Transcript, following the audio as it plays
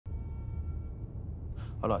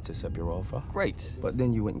I'd like to accept your offer. Great. But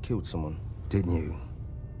then you went and killed someone, didn't you?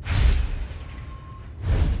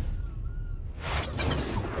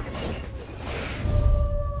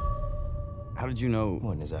 How did you know?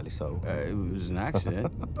 Wasn't exactly so. It was an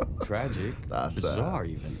accident. Tragic. That's bizarre,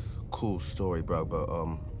 even. Cool story, bro, but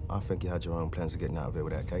I think you had your own plans of getting out of here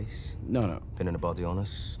with that case. No. Pinning the body on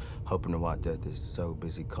us, hoping the White Death is so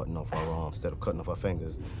busy cutting off our arms instead of cutting off our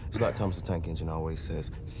fingers. It's like Thomas the Tank Engine always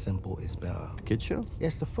says, simple is better. The kid show?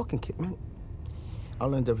 Yes, the fucking kid, man. I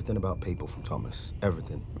learned everything about people from Thomas.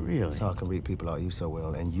 Everything. Really? That's how I can read people like you so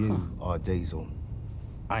well, and you are Diesel.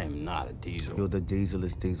 I am not a Diesel. You're the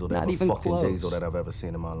dieselest Diesel that Diesel that I've ever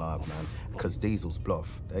seen in my life, man. Because Diesels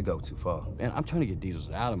bluff. They go too far. Man, I'm trying to get Diesels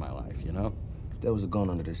out of my life, you know? If there was a gun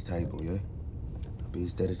under this table, yeah? I'd be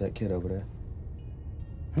as dead as that kid over there.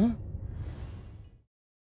 Huh?